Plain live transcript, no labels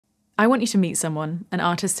I want you to meet someone, an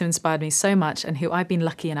artist who inspired me so much and who I've been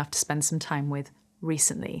lucky enough to spend some time with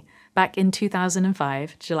recently. Back in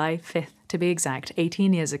 2005, July 5th to be exact,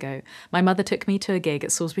 18 years ago, my mother took me to a gig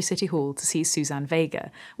at Salisbury City Hall to see Suzanne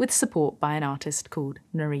Vega, with support by an artist called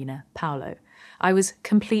Nerina Pallot. I was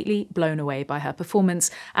completely blown away by her performance,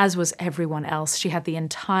 as was everyone else. She had the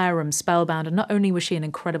entire room spellbound, and not only was she an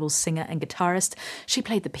incredible singer and guitarist, she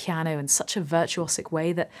played the piano in such a virtuosic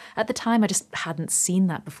way that at the time I just hadn't seen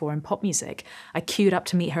that before in pop music. I queued up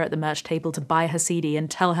to meet her at the merch table to buy her CD and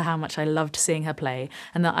tell her how much I loved seeing her play,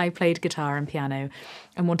 and that I played guitar and piano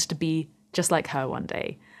and wanted to be just like her one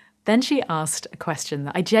day. Then she asked a question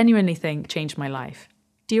that I genuinely think changed my life.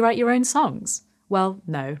 Do you write your own songs? Well,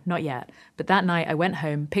 no, not yet. But that night I went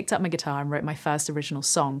home, picked up my guitar and wrote my first original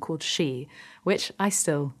song called She, which I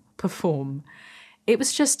still perform. It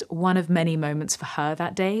was just one of many moments for her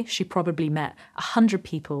that day. She probably met 100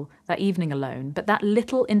 people that evening alone, but that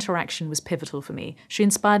little interaction was pivotal for me. She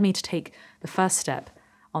inspired me to take the first step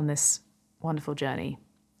on this wonderful journey.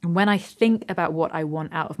 And when I think about what I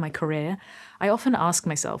want out of my career, I often ask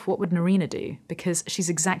myself, what would Nerina do? Because she's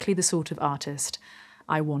exactly the sort of artist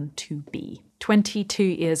I want to be. 22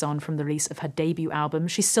 years on from the release of her debut album,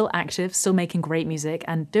 she's still active, still making great music,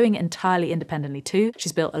 and doing it entirely independently too.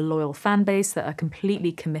 She's built a loyal fan base that are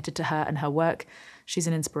completely committed to her and her work. She's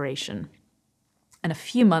an inspiration. And a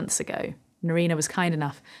few months ago, Nerina was kind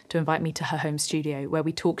enough to invite me to her home studio, where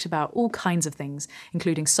we talked about all kinds of things,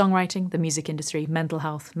 including songwriting, the music industry, mental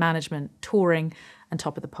health, management, touring, and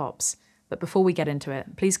Top of the Pops. But before we get into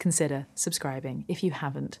it, please consider subscribing if you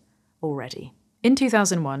haven't already. In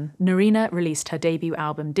 2001, Nerina released her debut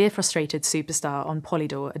album Dear Frustrated Superstar on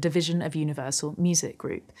Polydor, a division of Universal Music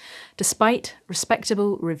Group. Despite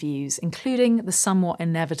respectable reviews, including the somewhat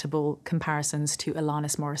inevitable comparisons to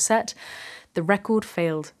Alanis Morissette, the record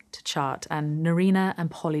failed to chart and Nerina and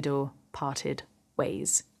Polydor parted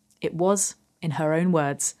ways. It was, in her own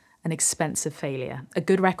words, an expensive failure. A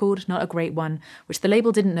good record, not a great one, which the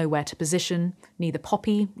label didn't know where to position, neither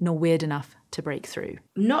poppy nor weird enough to break through.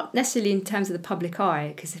 Not necessarily in terms of the public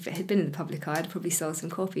eye, because if it had been in the public eye, I'd probably sold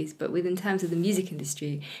some copies, but in terms of the music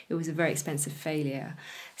industry, it was a very expensive failure.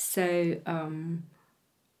 So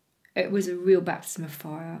it was a real baptism of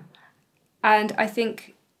fire. And I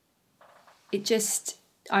think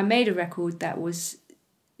I made a record that was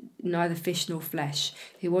neither fish nor flesh.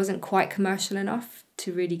 It wasn't quite commercial enough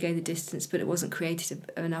to really go the distance, but it wasn't creative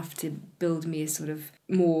enough to build me a sort of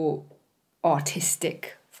more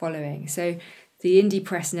artistic following. So the indie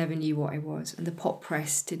press never knew what I was, and the pop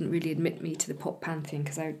press didn't really admit me to the pop pantheon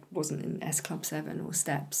because I wasn't in S Club 7 or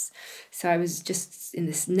Steps. So I was just in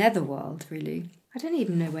this netherworld, really. I don't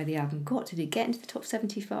even know where the album got. Did it get into the top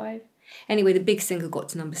 75? Anyway, the big single got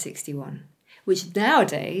to number 61, which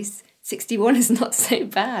nowadays 61 is not so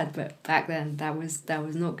bad, but back then that was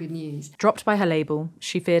not good news. Dropped by her label,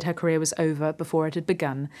 she feared her career was over before it had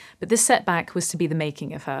begun, but this setback was to be the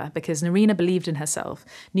making of her, because Nerina believed in herself,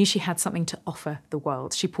 knew she had something to offer the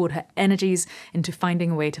world. She poured her energies into finding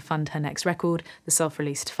a way to fund her next record, the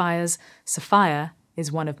self-released Fires. Sapphire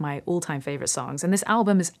is one of my all-time favourite songs, and this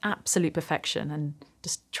album is absolute perfection and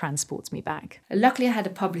just transports me back. Luckily I had a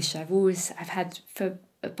publisher. I've had,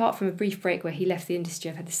 apart from a brief break where he left the industry,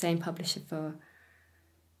 I've had the same publisher for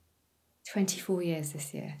 24 years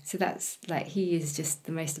this year. So that's he is just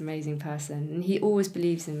the most amazing person, and he always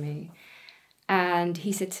believes in me. And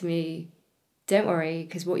he said to me, don't worry,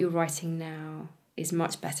 because what you're writing now is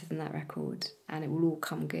much better than that record, and it will all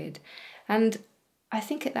come good. And I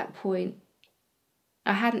think at that point,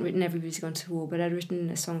 I hadn't written Everybody's Gone to War, but I'd written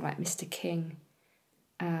a song like Mr. King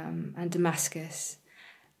and Damascus.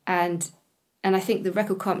 And I think the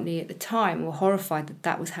record company at the time were horrified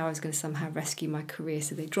that was how I was going to somehow rescue my career,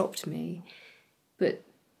 so they dropped me. But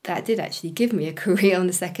that did actually give me a career on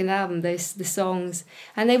the second album, the songs.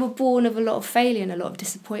 And they were born of a lot of failure and a lot of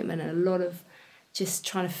disappointment and a lot of just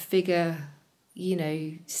trying to figure,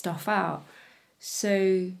 stuff out.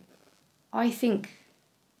 So I think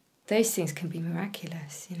those things can be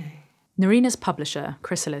miraculous, Nerina's publisher,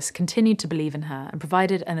 Chrysalis, continued to believe in her and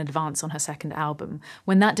provided an advance on her second album.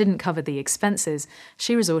 When that didn't cover the expenses,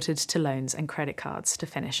 she resorted to loans and credit cards to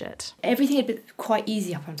finish it. Everything had been quite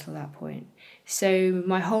easy up until that point. So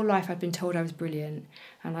my whole life I'd been told I was brilliant,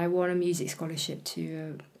 and I won a music scholarship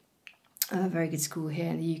to a very good school here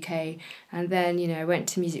in the UK. And then, I went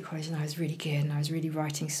to music college and I was really good and I was really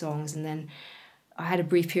writing songs. And then I had a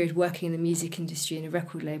brief period working in the music industry in a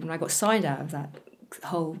record label, and I got signed out of that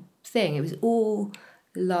whole thing. It was all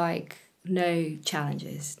no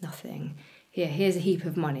challenges, nothing. Here's a heap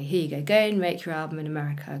of money. Here you go and make your album in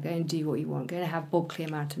America. Go and do what you want. Go and have Bob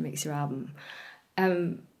Clearmountain mix your album.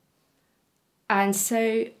 And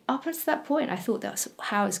so up until that point, I thought that's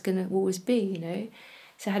how it's going to always be, you know.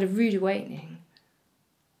 So I had a rude awakening.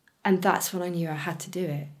 And that's when I knew I had to do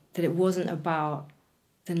it. That it wasn't about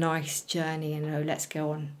the nice journey and, oh, let's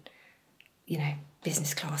go on, you know,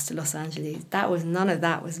 business class to Los Angeles. None of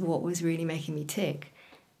that was what was really making me tick.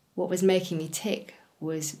 What was making me tick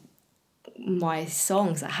was my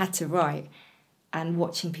songs that I had to write and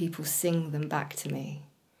watching people sing them back to me.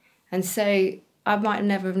 And so I might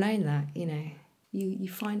never have known that, you know. You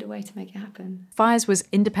find a way to make it happen. Fires was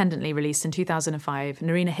independently released in 2005.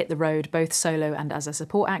 Nerina hit the road both solo and as a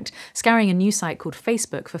support act, scouring a new site called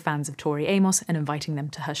Facebook for fans of Tori Amos and inviting them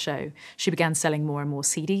to her show. She began selling more and more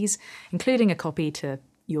CDs, including a copy to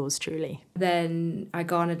yours truly. Then I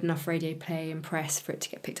garnered enough radio play and press for it to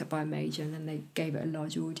get picked up by a major, and then they gave it a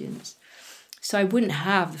large audience. So I wouldn't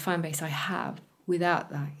have the fan base I have without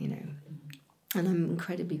that, you know. And I'm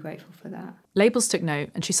incredibly grateful for that. Labels took note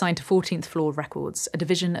and she signed to 14th Floor Records, a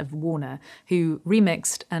division of Warner, who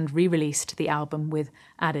remixed and re-released the album with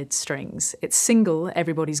added strings. Its single,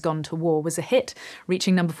 Everybody's Gone to War, was a hit,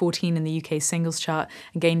 reaching number 14 in the UK singles chart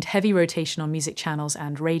and gained heavy rotation on music channels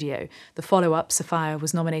and radio. The follow-up, Sapphire,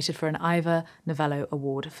 was nominated for an Ivor Novello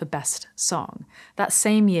Award for Best Song. That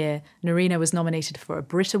same year, Nerina was nominated for a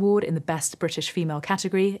Brit Award in the Best British Female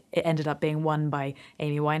category. It ended up being won by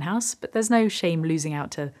Amy Winehouse, but there's no shame losing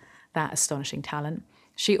out to that astonishing talent.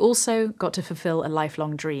 She also got to fulfill a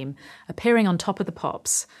lifelong dream, appearing on Top of the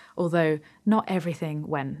Pops, although not everything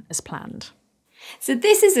went as planned. So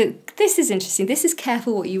this is interesting. This is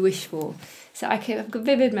careful what you wish for. So I've got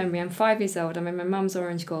vivid memory. I'm 5 years old. I'm in my mum's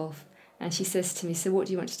orange Golf, and she says to me, "So what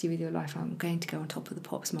do you want to do with your life?" "I'm going to go on Top of the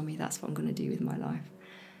Pops, Mummy. That's what I'm going to do with my life."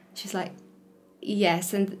 She's like,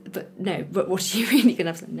 "Yes, but what are you really going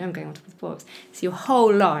to have?" "No, I'm going on Top of the Pops." So your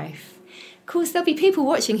whole life. Of course, there'll be people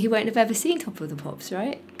watching who won't have ever seen Top of the Pops,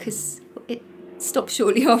 right? Because it stopped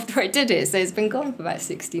shortly after I did it, so it's been gone for about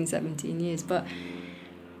 16, 17 years. But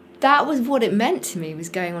that was what it meant to me, was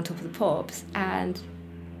going on Top of the Pops. And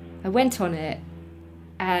I went on it,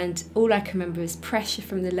 and all I can remember is pressure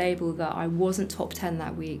from the label that I wasn't top 10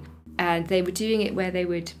 that week. And they were doing it where they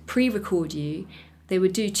would pre-record you. They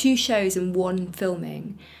would do 2 shows and 1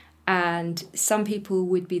 filming. And some people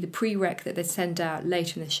would be the pre-rec that they'd send out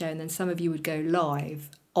later in the show, and then some of you would go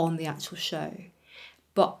live on the actual show.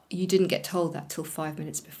 But you didn't get told that till 5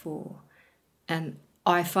 minutes before. And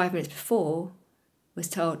I, 5 minutes before, was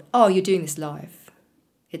told, "Oh, you're doing this live.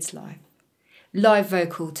 It's live. Live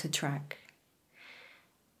vocal to track."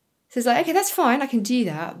 So it's like, okay, that's fine, I can do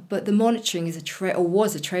that. But the monitoring is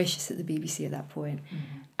was atrocious at the BBC at that point.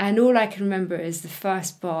 Mm-hmm. And all I can remember is the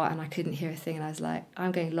first bar, and I couldn't hear a thing. And I was like,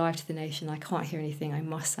 I'm going live to the nation. I can't hear anything. I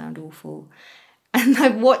must sound awful. And I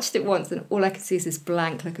watched it once, and all I could see is this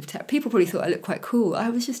blank look of terror. People probably thought I looked quite cool. I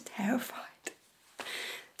was just terrified.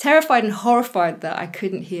 Terrified and horrified that I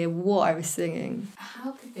couldn't hear what I was singing.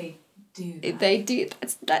 How could they do that? They do.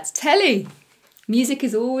 That's telly. Music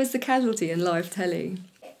is always the casualty in live telly.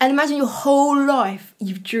 And imagine your whole life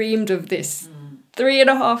you've dreamed of this.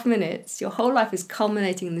 3.5 minutes. Your whole life is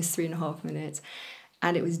culminating in this 3.5 minutes,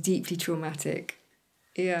 and it was deeply traumatic.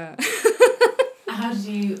 Yeah. How did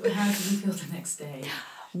you feel the next day?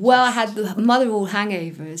 Well, I had the mother of all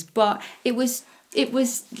hangovers, but it was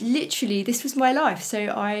literally, this was my life. So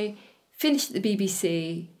I finished at the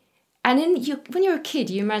BBC, and when you're a kid,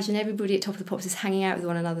 you imagine everybody at Top of the Pops is hanging out with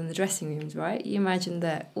one another in the dressing rooms, right? You imagine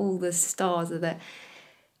that all the stars are there.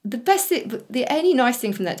 The best thing, the only nice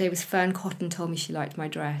thing from that day was Fern Cotton told me she liked my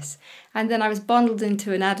dress. And then I was bundled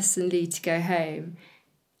into an Addison Lee to go home.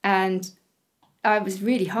 And I was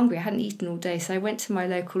really hungry. I hadn't eaten all day. So I went to my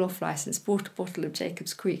local off-licence, bought a bottle of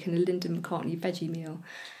Jacob's Creek and a Lyndon McCartney veggie meal.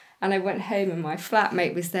 And I went home, and my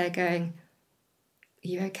flatmate was there going, "Are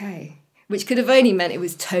you okay?" Which could have only meant it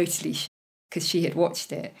was totally because she had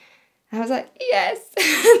watched it. And I was like, "Yes."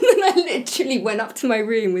 And then I literally went up to my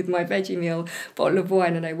room with my veggie meal, bottle of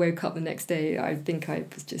wine, and I woke up the next day. I think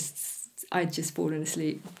I'd just fallen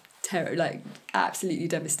asleep, absolutely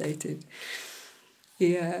devastated.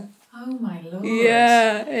 Yeah. Oh my Lord.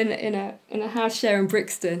 Yeah, in a house share in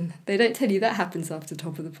Brixton. They don't tell you that happens after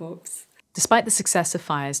Top of the Pops. Despite the success of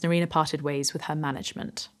Fires, Nerina parted ways with her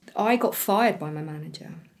management. I got fired by my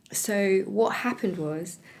manager. So what happened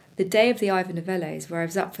was, the day of the Ivor Novellos, where I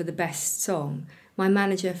was up for the best song, my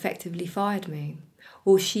manager effectively fired me.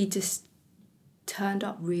 Or she just turned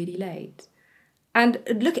up really late. And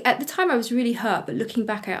look, at the time I was really hurt, but looking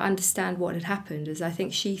back I understand what had happened, as I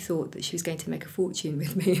think she thought that she was going to make a fortune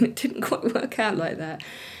with me, and it didn't quite work out like that.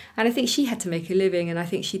 And I think she had to make a living, and I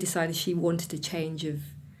think she decided she wanted a change of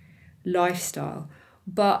lifestyle.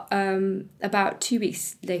 But about 2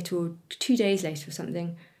 weeks later, or 2 days later or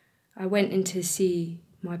something, I went in to see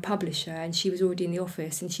my publisher, and she was already in the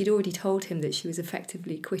office, and she'd already told him that she was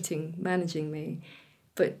effectively quitting managing me.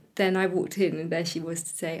 But then I walked in, and there she was to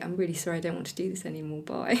say, "I'm really sorry, I don't want to do this anymore,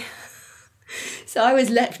 bye." So I was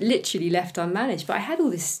literally left unmanaged. But I had all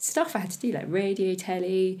this stuff I had to do, like radio,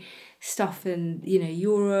 telly, stuff in,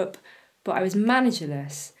 Europe, but I was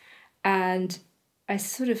managerless. And I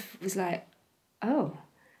sort of was like, oh.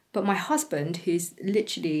 But my husband, who's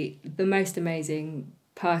literally the most amazing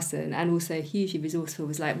person and also hugely resourceful,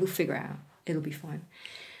 was like, we'll figure it out. It'll be fine.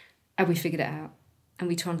 And we figured it out. And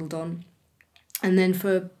we trundled on. And then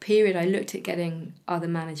for a period, I looked at getting other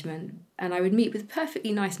management. And I would meet with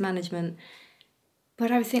perfectly nice management.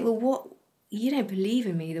 But I would think, well, what? You don't believe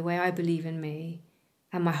in me the way I believe in me.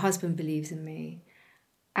 And my husband believes in me.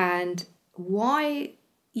 And why?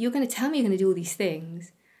 You're going to tell me you're going to do all these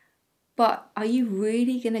things. But are you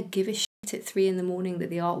really going to give a shit at 3 a.m. that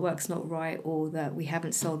the artwork's not right or that we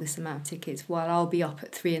haven't sold this amount of tickets while I'll be up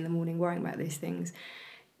at 3 a.m. worrying about those things?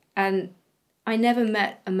 And I never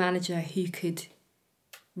met a manager who could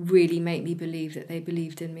really make me believe that they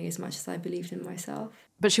believed in me as much as I believed in myself.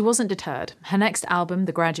 But she wasn't deterred. Her next album,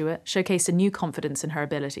 The Graduate, showcased a new confidence in her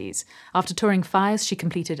abilities. After touring Fires, she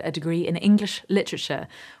completed a degree in English literature,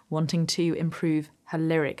 wanting to improve her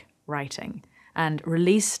lyric writing. And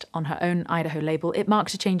released on her own Idaho label, it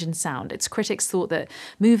marked a change in sound. Its critics thought that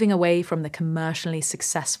moving away from the commercially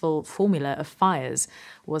successful formula of Fires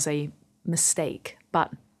was a mistake.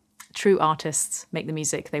 But true artists make the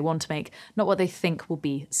music they want to make, not what they think will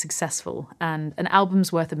be successful. And an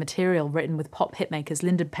album's worth of material written with pop hitmakers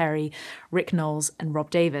Linda Perry, Rick Knowles and Rob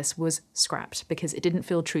Davis was scrapped because it didn't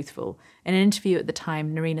feel truthful. In an interview at the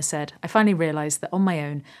time, Nerina said, "I finally realised that on my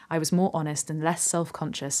own, I was more honest and less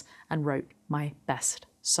self-conscious and wrote my best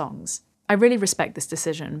songs." I really respect this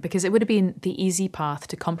decision because it would have been the easy path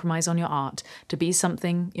to compromise on your art, to be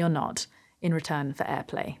something you're not, in return for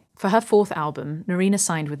airplay. For her fourth album, Nerina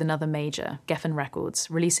signed with another major, Geffen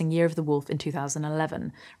Records, releasing Year of the Wolf in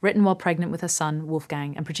 2011. Written while pregnant with her son,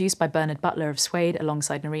 Wolfgang, and produced by Bernard Butler of Suede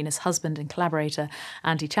alongside Nerina's husband and collaborator,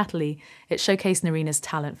 Andy Chatterley, it showcased Nerina's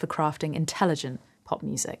talent for crafting intelligent pop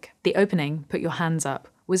music. The opening, Put Your Hands Up,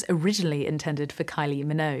 was originally intended for Kylie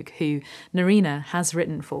Minogue, who Nerina has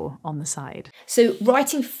written for on the side. So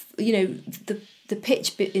writing, the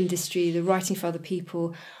pitch bit industry, the writing for other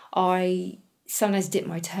people, I sometimes dip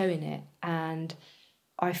my toe in it, and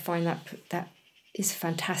I find that is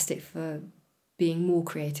fantastic for being more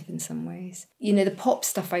creative in some ways. The pop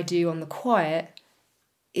stuff I do on the quiet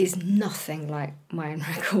is nothing like my own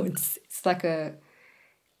records. It's like I'd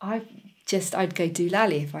go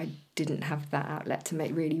doolally if I didn't have that outlet to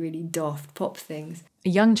make really, really daft pop things. A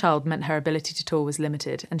young child meant her ability to tour was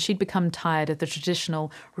limited, and she'd become tired of the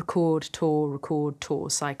traditional record, tour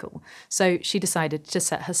cycle. So she decided to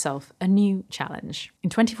set herself a new challenge. In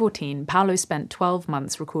 2014, Pallot spent 12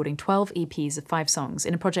 months recording 12 EPs of 5 songs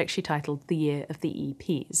in a project she titled The Year of the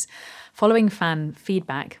EPs. Following fan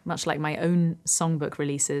feedback, much like my own songbook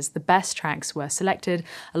releases, the best tracks were selected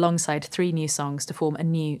alongside 3 new songs to form a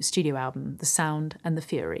new studio album, The Sound and the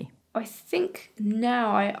Fury. I think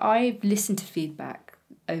now I've listened to feedback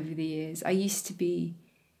over the years. I used to be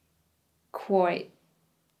quite,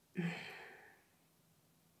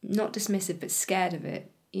 not dismissive, but scared of it,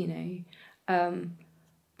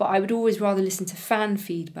 But I would always rather listen to fan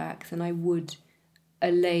feedback than I would a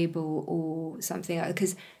label or something like that,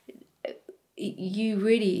 because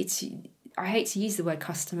I hate to use the word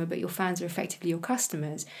customer, but your fans are effectively your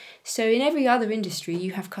customers. So in every other industry,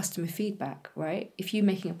 you have customer feedback, right? If you're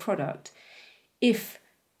making a product, if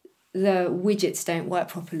the widgets don't work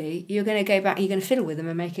properly, you're going to go back, you're going to fiddle with them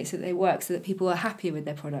and make it so that they work, so that people are happier with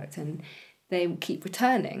their product and they keep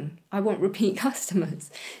returning. I want repeat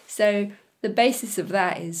customers. So the basis of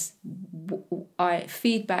that is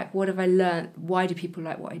feedback. What have I learned? Why do people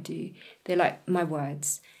like what I do? They like my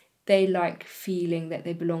words. They like feeling that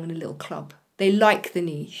they belong in a little club. They like the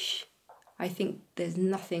niche. I think there's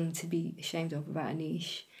nothing to be ashamed of about a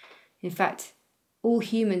niche. In fact, all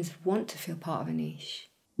humans want to feel part of a niche.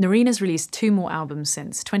 Nerina's released 2 more albums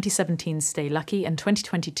since, 2017's Stay Lucky and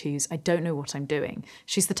 2022's I Don't Know What I'm Doing.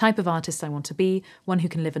 She's the type of artist I want to be, one who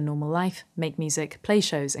can live a normal life, make music, play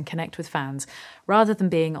shows and connect with fans, rather than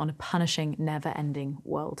being on a punishing, never-ending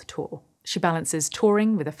world tour. She balances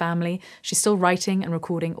touring with a family, she's still writing and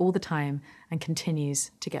recording all the time, and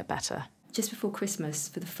continues to get better. Just before Christmas,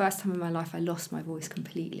 for the first time in my life, I lost my voice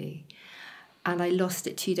completely. And I lost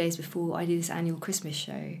it 2 days before I did this annual Christmas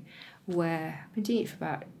show, where I've been doing it for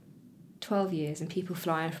about 12 years, and people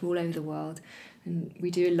fly in from all over the world And we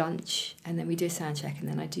do a lunch, and then we do a sound check, and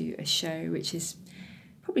then I do a show, which is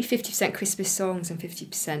probably 50% Christmas songs and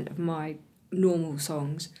 50% of my normal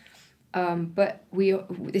songs. But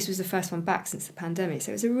this was the first one back since the pandemic,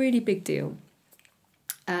 so it was a really big deal.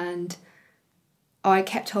 And I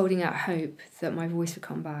kept holding out hope that my voice would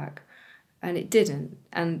come back, and it didn't.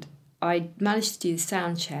 And I managed to do the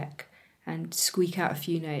sound check and squeak out a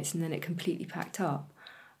few notes, and then it completely packed up.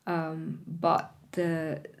 But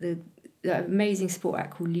the amazing support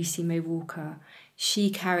act called Lucy May Walker,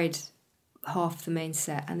 she carried half the main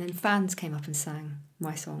set, and then fans came up and sang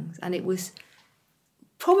my songs, and it was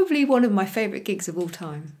probably one of my favourite gigs of all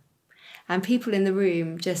time. And people in the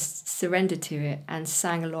room just surrendered to it and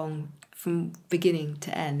sang along from beginning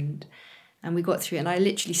to end, and we got through it. And I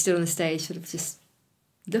literally stood on the stage sort of just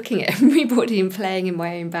looking at everybody and playing in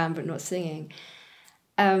my own band but not singing,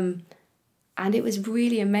 and it was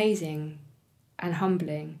really amazing and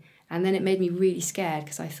humbling. And then it made me really scared,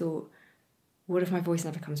 because I thought, what if my voice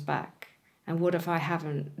never comes back? And what if I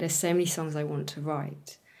haven't? There's so many songs I want to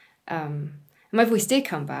write. My voice did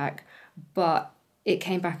come back, but it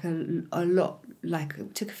came back a lot, like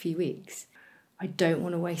it took a few weeks. I don't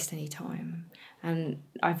want to waste any time. And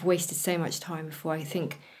I've wasted so much time before. I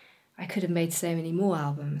think I could have made so many more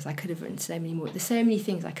albums. I could have written so many more. There's so many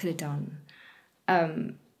things I could have done.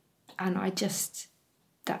 And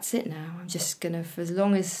that's it now. I'm just going to, for as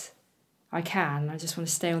long as I can, I just want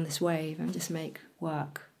to stay on this wave and just make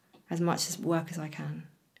work, as much as work as I can.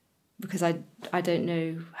 Because I don't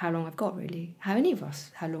know how long I've got, really. How long any of us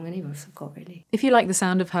have got, really. If you like the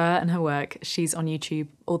sound of her and her work, she's on YouTube,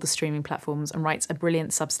 all the streaming platforms, and writes a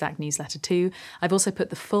brilliant Substack newsletter too. I've also put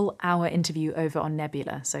the full hour interview over on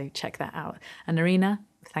Nebula, so check that out. And Nerina,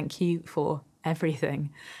 thank you for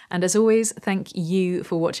everything. And as always, thank you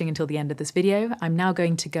for watching until the end of this video. I'm now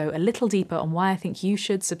going to go a little deeper on why I think you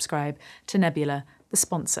should subscribe to Nebula, the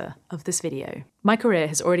sponsor of this video. My career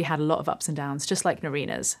has already had a lot of ups and downs, just like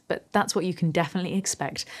Nerina's, but that's what you can definitely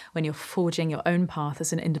expect when you're forging your own path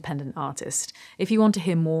as an independent artist. If you want to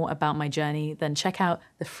hear more about my journey, then check out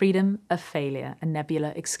The Freedom of Failure, a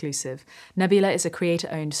Nebula exclusive. Nebula is a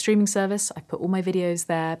creator-owned streaming service. I put all my videos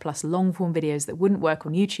there, plus long-form videos that wouldn't work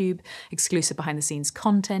on YouTube, exclusive behind-the-scenes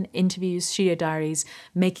content, interviews, studio diaries,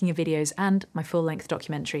 making of videos, and my full-length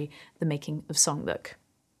documentary, The Making of Songlook.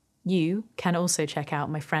 You can also check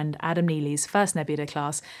out my friend Adam Neely's first Nebula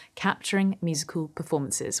class, Capturing Musical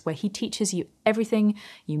Performances, where he teaches you everything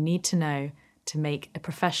you need to know to make a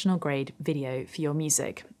professional-grade video for your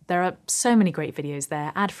music. There are so many great videos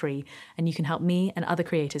there, ad-free, and you can help me and other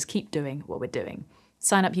creators keep doing what we're doing.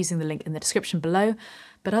 Sign up using the link in the description below,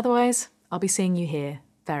 but otherwise, I'll be seeing you here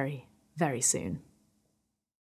very, very soon.